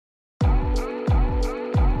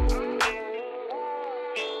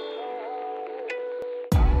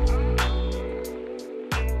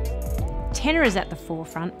TENA is at the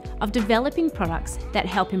forefront of developing products that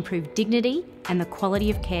help improve dignity and the quality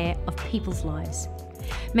of care of people's lives.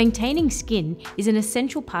 Maintaining skin is an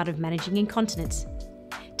essential part of managing incontinence.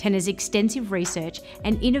 TENA's extensive research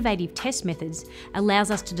and innovative test methods allows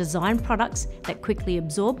us to design products that quickly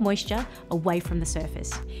absorb moisture away from the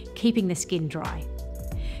surface, keeping the skin dry.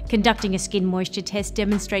 Conducting a skin moisture test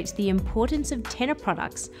demonstrates the importance of TENA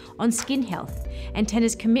products on skin health and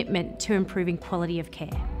TENA's commitment to improving quality of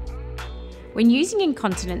care. When using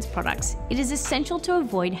incontinence products, it is essential to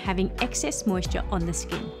avoid having excess moisture on the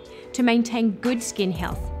skin to maintain good skin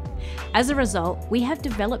health. As a result, we have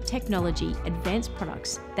developed technology advanced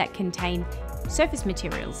products that contain surface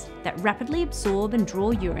materials that rapidly absorb and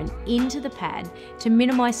draw urine into the pad to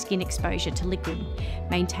minimise skin exposure to liquid,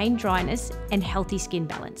 maintain dryness and healthy skin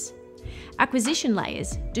balance. Acquisition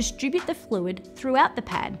layers distribute the fluid throughout the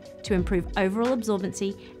pad to improve overall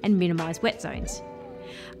absorbency and minimise wet zones.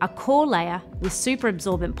 A core layer with super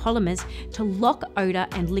absorbent polymers to lock odour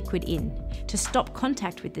and liquid in, to stop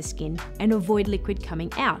contact with the skin and avoid liquid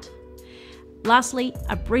coming out. Lastly,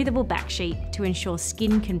 a breathable backsheet to ensure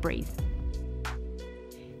skin can breathe.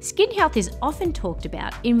 Skin health is often talked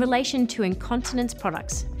about in relation to incontinence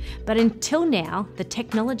products, but until now, the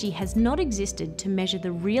technology has not existed to measure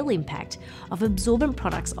the real impact of absorbent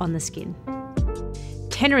products on the skin.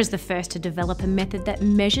 TENA is the first to develop a method that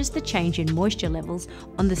measures the change in moisture levels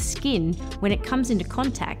on the skin when it comes into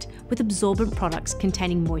contact with absorbent products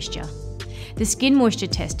containing moisture. The skin moisture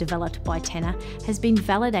test developed by TENA has been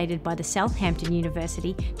validated by the South Hampton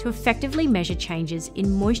University to effectively measure changes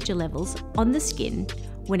in moisture levels on the skin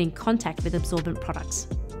when in contact with absorbent products.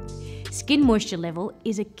 Skin moisture level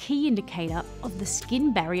is a key indicator of the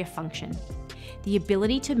skin barrier function. The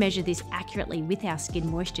ability to measure this accurately with our skin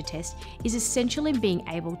moisture test is essential in being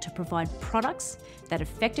able to provide products that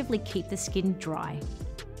effectively keep the skin dry.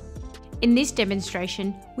 In this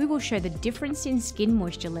demonstration, we will show the difference in skin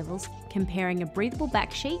moisture levels comparing a breathable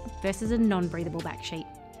backsheet versus a non-breathable backsheet.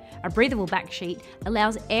 A breathable backsheet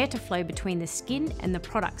allows air to flow between the skin and the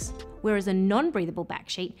products, whereas a non-breathable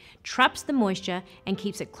backsheet traps the moisture and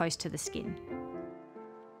keeps it close to the skin.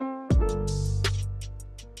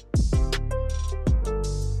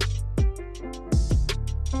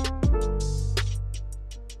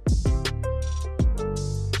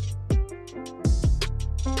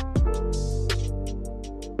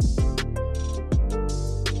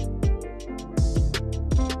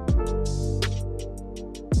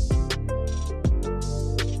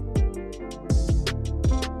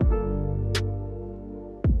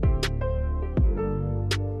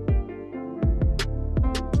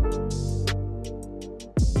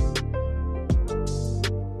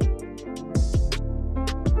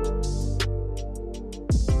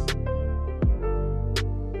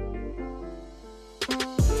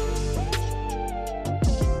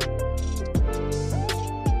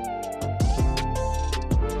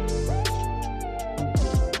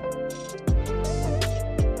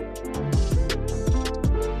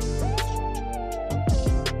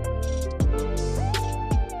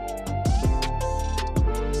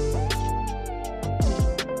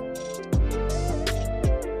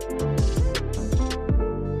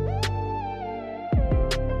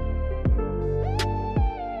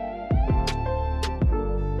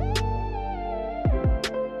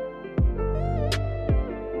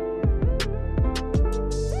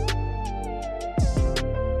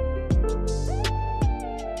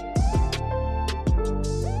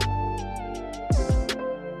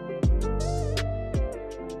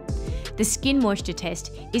 The skin moisture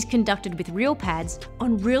test is conducted with real pads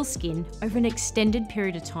on real skin over an extended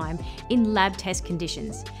period of time in lab test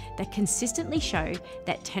conditions that consistently show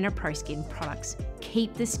that TENA PROskin products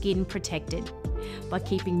keep the skin protected by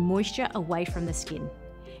keeping moisture away from the skin,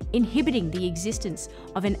 inhibiting the existence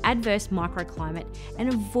of an adverse microclimate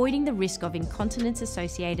and avoiding the risk of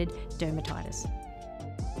incontinence-associated dermatitis.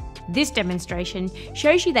 This demonstration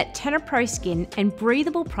shows you that TENA PROskin and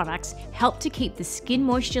breathable products help to keep the skin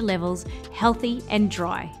moisture levels healthy and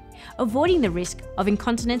dry, avoiding the risk of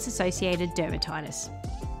incontinence-associated dermatitis.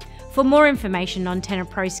 For more information on TENA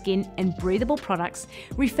PROskin and breathable products,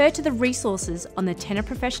 refer to the resources on the TENA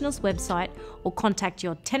Professionals website or contact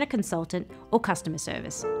your TENA consultant or customer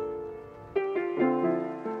service.